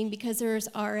drifting, because there was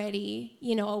already,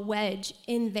 you know, a wedge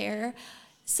in there,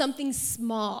 something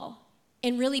small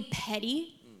and really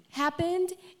petty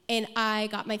happened, and I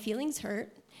got my feelings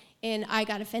hurt, and I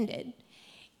got offended.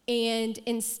 And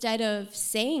instead of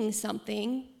saying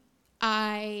something,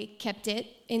 I kept it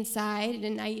inside,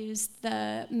 and I used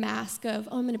the mask of,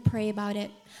 I'm going to pray about it.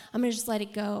 I'm going to just let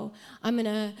it go. I'm going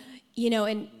to, you know,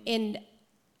 and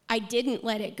I didn't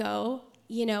let it go,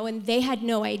 you know, and they had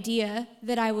no idea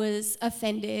that I was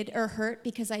offended or hurt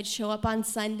because I'd show up on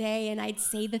Sunday and I'd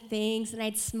say the things and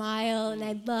I'd smile and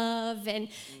I'd love and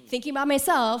thinking about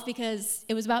myself because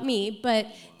it was about me, but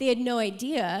they had no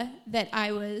idea that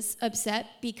I was upset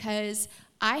because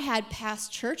I had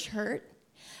past church hurt.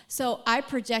 So I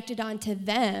projected onto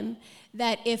them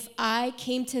that if I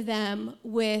came to them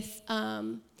with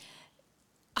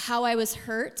how I was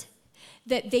hurt,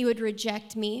 that they would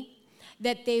reject me,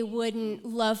 that they wouldn't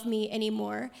love me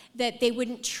anymore, that they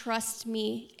wouldn't trust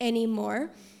me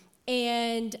anymore.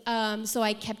 And so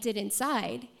I kept it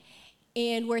inside.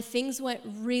 And where things went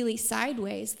really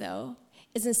sideways, though,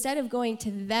 is instead of going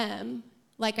to them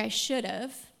like I should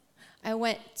have, I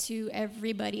went to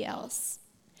everybody else.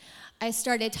 I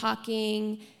started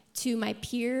talking to my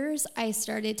peers. I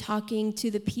started talking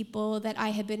to the people that I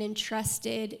had been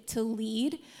entrusted to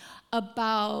lead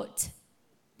about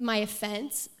my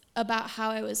offense, about how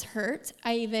I was hurt.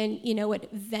 I even, you know, would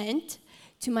vent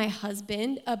to my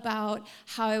husband about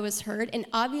how I was hurt. And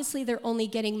obviously they're only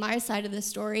getting my side of the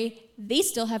story. They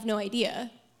still have no idea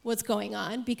what's going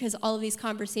on because all of these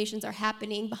conversations are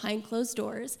happening behind closed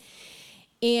doors.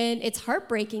 And it's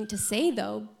heartbreaking to say,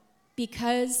 though,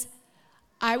 because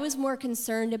I was more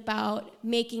concerned about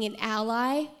making an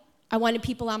ally. I wanted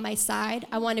people on my side.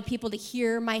 I wanted people to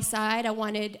hear my side. I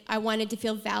wanted to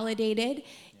feel validated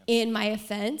in my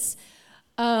offense.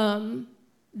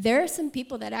 There are some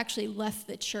people that actually left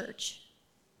the church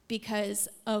because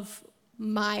of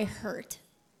my hurt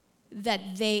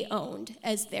that they owned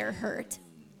as their hurt.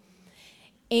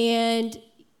 And,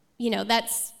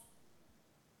 that's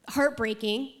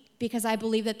heartbreaking because I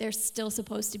believe that they're still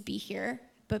supposed to be here,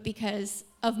 but because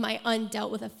of my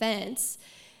undealt with offense,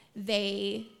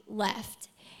 they left.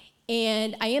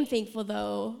 And I am thankful,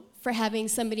 though, for having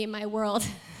somebody in my world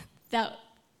that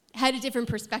had a different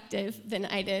perspective than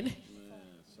I did. Man,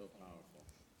 so powerful.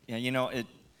 Yeah,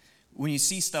 when you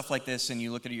see stuff like this and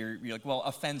you look at it, you're like, well,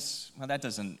 offense, that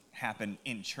doesn't happen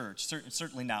in church.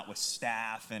 Certainly not with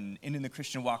staff. And in the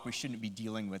Christian walk, we shouldn't be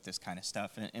dealing with this kind of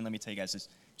stuff. And let me tell you guys, it's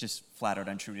just flat out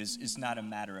untrue. It's not a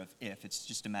matter of if, it's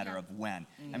just a matter of when.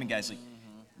 I mean, guys,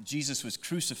 Jesus was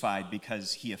crucified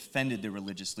because he offended the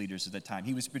religious leaders of the time.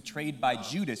 He was betrayed by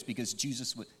Judas because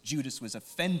Judas was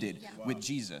offended with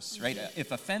Jesus, right?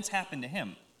 If offense happened to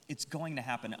him, it's going to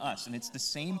happen to us. And it's the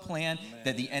same plan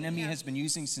that the enemy has been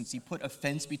using since he put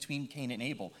offense between Cain and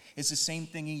Abel. It's the same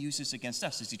thing he uses against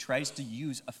us, as he tries to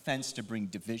use offense to bring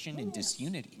division and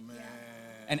disunity.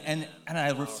 And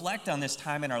I reflect on this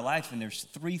time in our life, and there's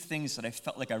 3 things that I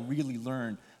felt like I really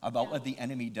learned about what the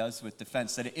enemy does with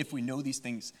defense, that if we know these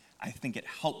things, I think it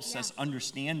helps us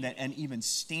understand that and even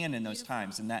stand in those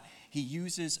times, and that he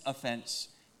uses offense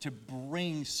to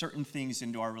bring certain things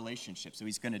into our relationship. So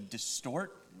he's going to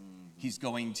distort, he's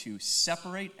going to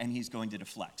separate, and he's going to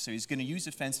deflect. So he's going to use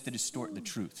offense to distort the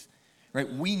truth.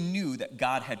 Right? We knew that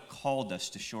God had called us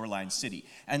to Shoreline City.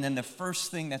 And then the first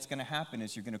thing that's going to happen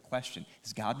is you're going to question,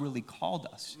 has God really called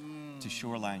us to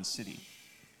Shoreline City?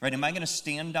 Right? Am I going to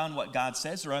stand on what God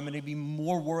says, or am I going to be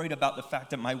more worried about the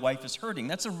fact that my wife is hurting?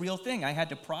 That's a real thing. I had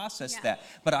to process that.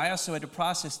 But I also had to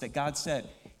process that God said,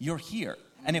 you're here.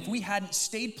 And if we hadn't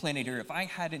stayed planted here, if I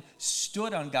hadn't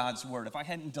stood on God's word, if I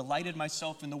hadn't delighted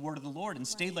myself in the word of the Lord and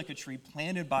stayed like a tree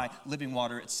planted by living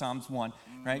water at Psalms 1,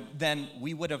 right, then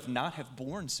we would have not have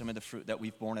borne some of the fruit that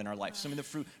we've borne in our life. Some of the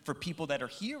fruit for people that are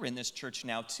here in this church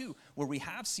now too, where we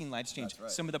have seen lives change. Right.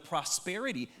 Some of the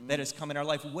prosperity that has come in our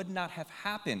life would not have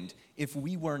happened if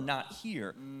we were not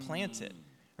here planted,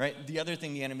 right? The other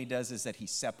thing the enemy does is that he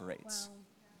separates. Wow.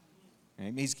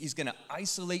 He's going to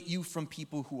isolate you from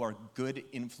people who are good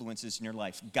influences in your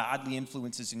life, godly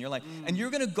influences in your life. And you're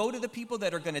going to go to the people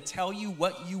that are going to tell you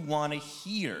what you want to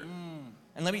hear.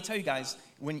 And let me tell you guys,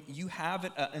 when you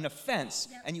have an offense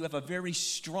and you have a very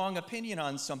strong opinion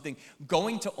on something,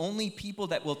 going to only people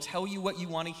that will tell you what you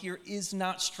want to hear is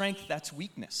not strength, that's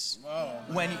weakness.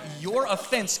 When your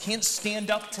offense can't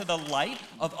stand up to the light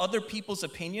of other people's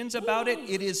opinions about it,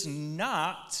 it is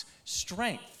not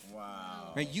strength.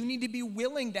 Right? You need to be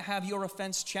willing to have your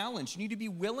offense challenged. You need to be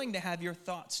willing to have your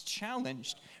thoughts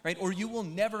challenged, right? Or you will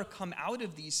never come out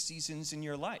of these seasons in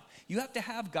your life. You have to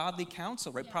have godly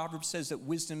counsel, right? Proverbs says that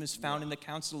wisdom is found in the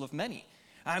counsel of many.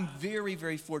 I'm very,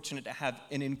 very fortunate to have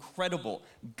an incredible,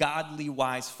 godly,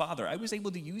 wise father. I was able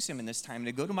to use him in this time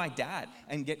to go to my dad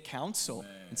and get counsel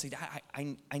and say, Dad,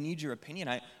 I need your opinion.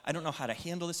 I don't know how to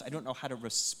handle this. I don't know how to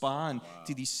respond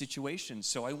to these situations.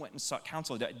 So I went and sought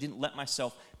counsel. I didn't let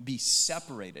myself be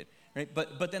separated. Right?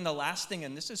 But then the last thing,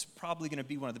 and this is probably going to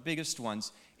be one of the biggest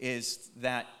ones, is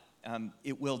that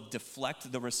it will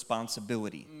deflect the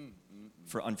responsibility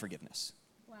for unforgiveness.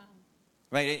 Wow.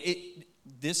 Right?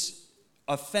 This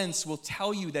offense will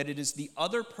tell you that it is the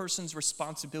other person's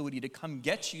responsibility to come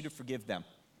get you to forgive them.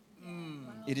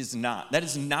 It is not. That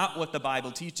is not what the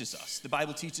Bible teaches us. The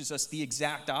Bible teaches us the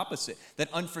exact opposite,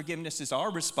 that unforgiveness is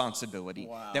our responsibility,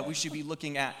 that we should be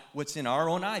looking at what's in our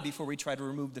own eye before we try to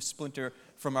remove the splinter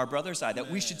from our brother's eye, that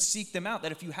we should seek them out,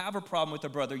 that if you have a problem with a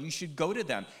brother, you should go to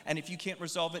them. And if you can't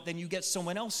resolve it, then you get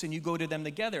someone else and you go to them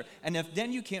together. And if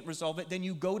then you can't resolve it, then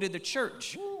you go to the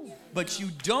church. But you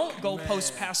don't go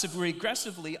post passively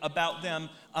aggressively about them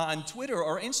on Twitter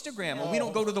or Instagram. Or we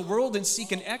don't go to the world and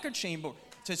seek an echo chamber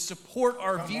to support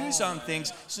our views on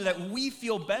things so that we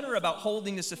feel better about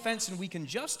holding this offense and we can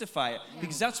justify it.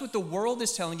 Because that's what the world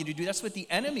is telling you to do. That's what the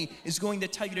enemy is going to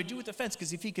tell you to do with offense.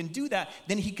 Because if he can do that,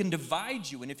 then he can divide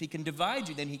you. And if he can divide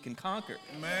you, then he can conquer.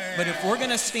 But if we're going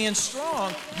to stand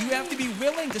strong, you have to be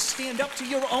willing to stand up to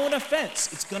your own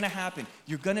offense. It's going to happen.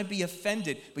 You're going to be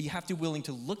offended, but you have to be willing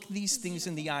to look these things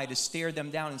in the eye, to stare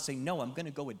them down and say, no, I'm going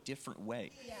to go a different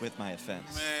way with my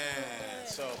offense. Man,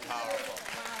 so powerful.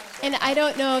 And I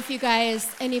don't know if you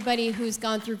guys, anybody who's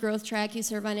gone through Growth Track, you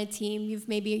serve on a team, you've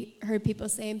maybe heard people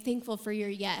say, I'm thankful for your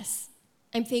yes.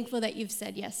 I'm thankful that you've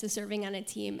said yes to serving on a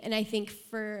team. And I think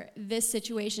for this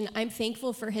situation, I'm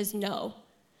thankful for his no.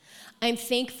 I'm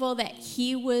thankful that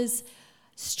he was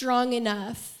strong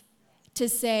enough to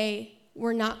say,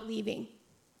 we're not leaving.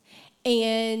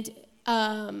 And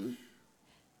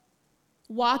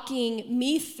walking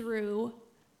me through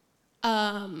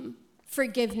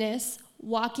forgiveness,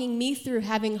 walking me through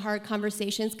having hard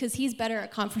conversations, because he's better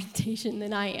at confrontation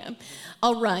than I am.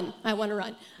 I'll run. I want to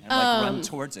run. Run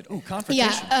towards it. Ooh,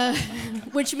 confrontation. Yeah,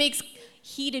 which makes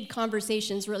heated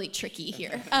conversations really tricky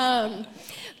here.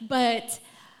 But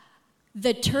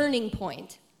the turning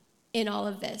point in all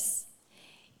of this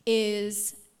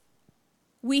is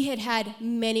we had had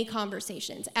many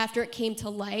conversations after it came to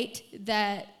light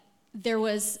that there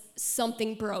was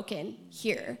something broken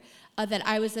here, that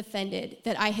I was offended,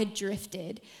 that I had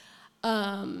drifted.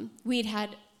 We'd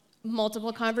had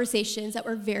multiple conversations that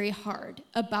were very hard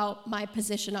about my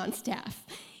position on staff,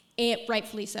 and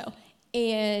rightfully so.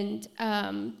 And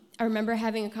I remember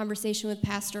having a conversation with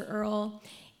Pastor Earl,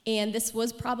 and this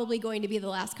was probably going to be the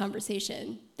last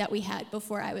conversation that we had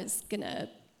before I was going to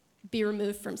be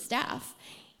removed from staff.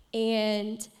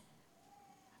 And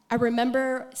I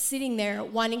remember sitting there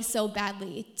wanting so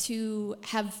badly to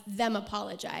have them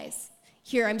apologize.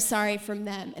 Here, I'm sorry from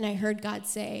them. And I heard God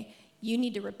say, you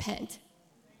need to repent.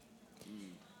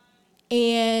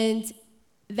 And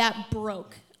that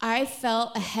broke. I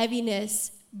felt a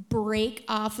heaviness break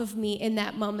off of me in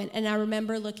that moment. And I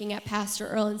remember looking at Pastor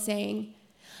Earl and saying,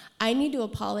 I need to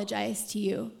apologize to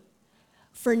you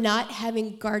for not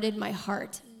having guarded my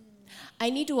heart. I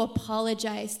need to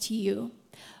apologize to you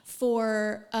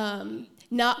for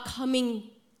not coming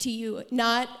to you,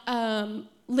 not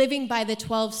living by the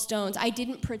 12 stones. I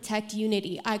didn't protect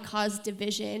unity. I caused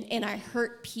division, and I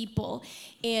hurt people,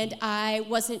 and I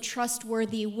wasn't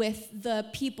trustworthy with the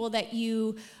people that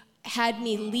you had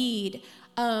me lead.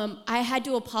 I had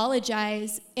to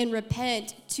apologize and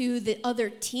repent to the other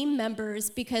team members,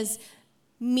 because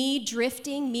me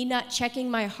drifting, me not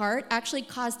checking my heart actually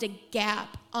caused a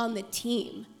gap on the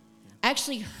team. I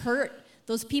actually hurt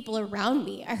those people around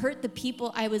me. I hurt the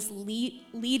people I was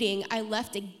leading. I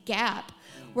left a gap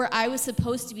where I was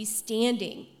supposed to be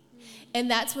standing. And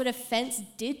that's what offense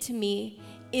did to me,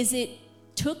 is it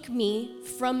took me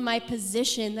from my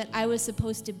position that I was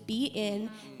supposed to be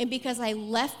in. And because I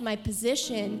left my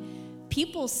position,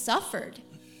 people suffered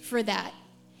for that.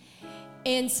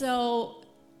 And so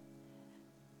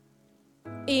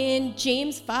in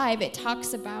James 5, it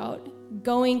talks about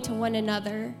going to one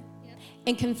another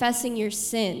and confessing your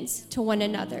sins to one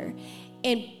another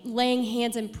and laying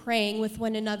hands and praying with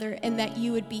one another, and that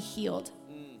you would be healed.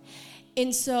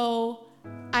 And so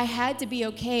I had to be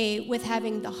okay with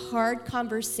having the hard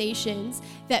conversations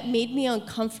that made me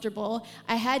uncomfortable.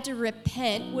 I had to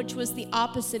repent, which was the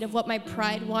opposite of what my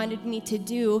pride wanted me to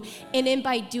do. And in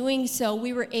by doing so,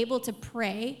 we were able to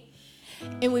pray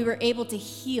and we were able to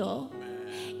heal.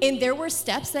 And there were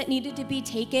steps that needed to be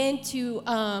taken to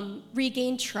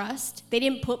regain trust. They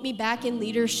didn't put me back in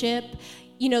leadership.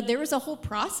 You know, there was a whole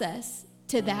process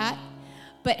to that.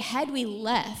 But had we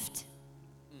left,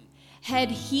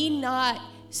 had he not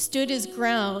stood his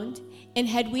ground, and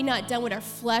had we not done what our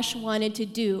flesh wanted to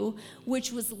do,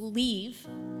 which was leave,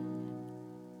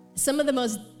 some of the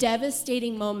most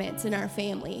devastating moments in our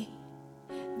family,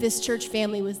 this church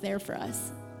family was there for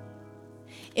us.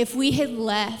 If we had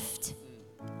left,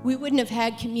 we wouldn't have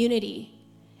had community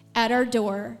at our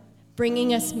door,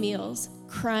 bringing us meals,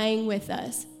 crying with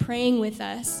us, praying with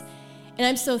us. And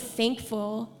I'm so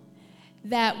thankful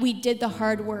that we did the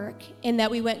hard work and that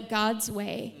we went God's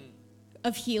way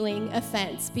of healing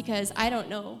offense, because I don't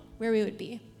know where we would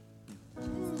be.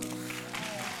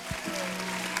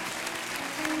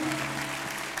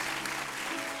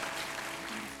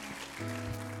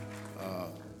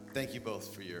 Thank you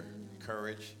both for your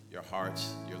courage, your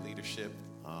hearts, your leadership,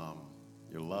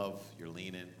 your love, your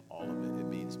leaning, all of it. It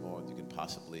means more than you can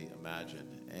possibly imagine.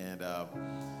 And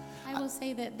I will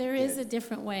say that there is a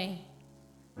different way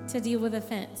to deal with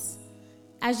offense.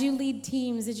 As you lead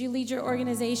teams, as you lead your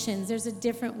organizations, there's a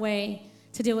different way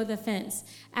to deal with offense.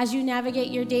 As you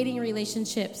navigate your dating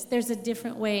relationships, there's a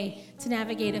different way to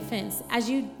navigate offense. As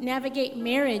you navigate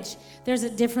marriage, there's a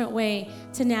different way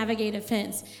to navigate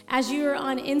offense. As you're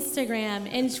on Instagram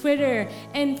and Twitter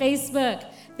and Facebook,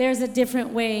 there's a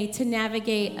different way to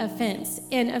navigate offense.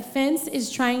 And offense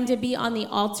is trying to be on the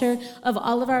altar of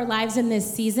all of our lives in this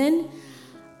season.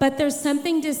 But there's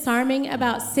something disarming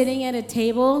about sitting at a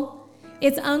table.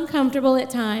 It's uncomfortable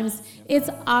at times. It's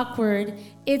awkward.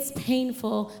 It's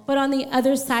painful. But on the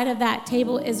other side of that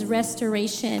table is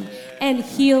restoration and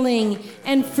healing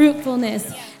and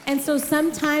fruitfulness. And so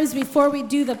sometimes before we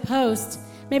do the post,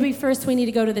 maybe first we need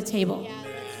to go to the table.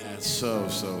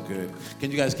 that's so good.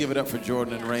 Can you guys give it up for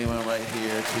Jordan and Raymond right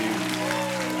here, too?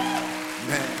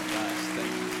 Man, guys,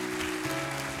 thank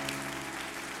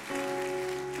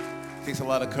you. It takes a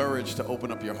lot of courage to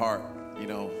open up your heart,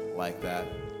 like that.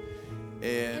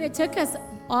 And it took us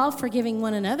all forgiving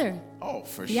one another. Oh,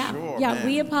 for yeah. sure. Yeah, man.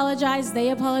 we apologized, they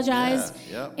apologized.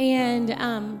 Yeah.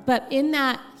 And but in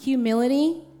that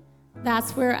humility,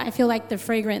 that's where I feel like the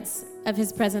fragrance of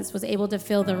his presence was able to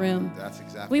fill the room. That's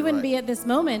exactly We wouldn't right. be at this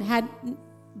moment had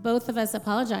both of us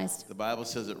apologized. The Bible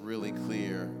says it really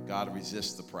clear. God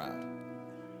resists the proud,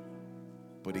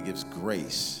 but he gives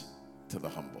grace to the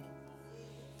humble.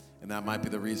 And that might be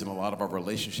the reason a lot of our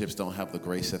relationships don't have the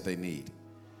grace that they need,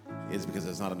 is because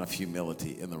there's not enough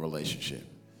humility in the relationship.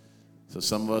 So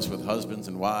some of us with husbands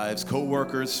and wives,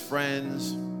 co-workers,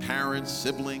 friends, parents,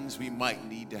 siblings, we might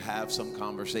need to have some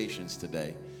conversations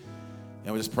today.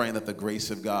 And we're just praying that the grace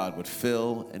of God would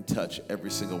fill and touch every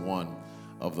single one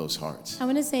of those hearts. I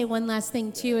want to say one last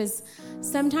thing too is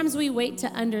sometimes we wait to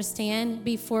understand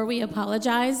before we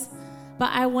apologize, but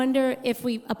I wonder if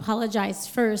we apologize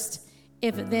first,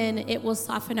 if then it will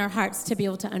soften our hearts to be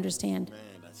able to understand. Man,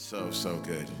 that's so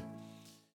good.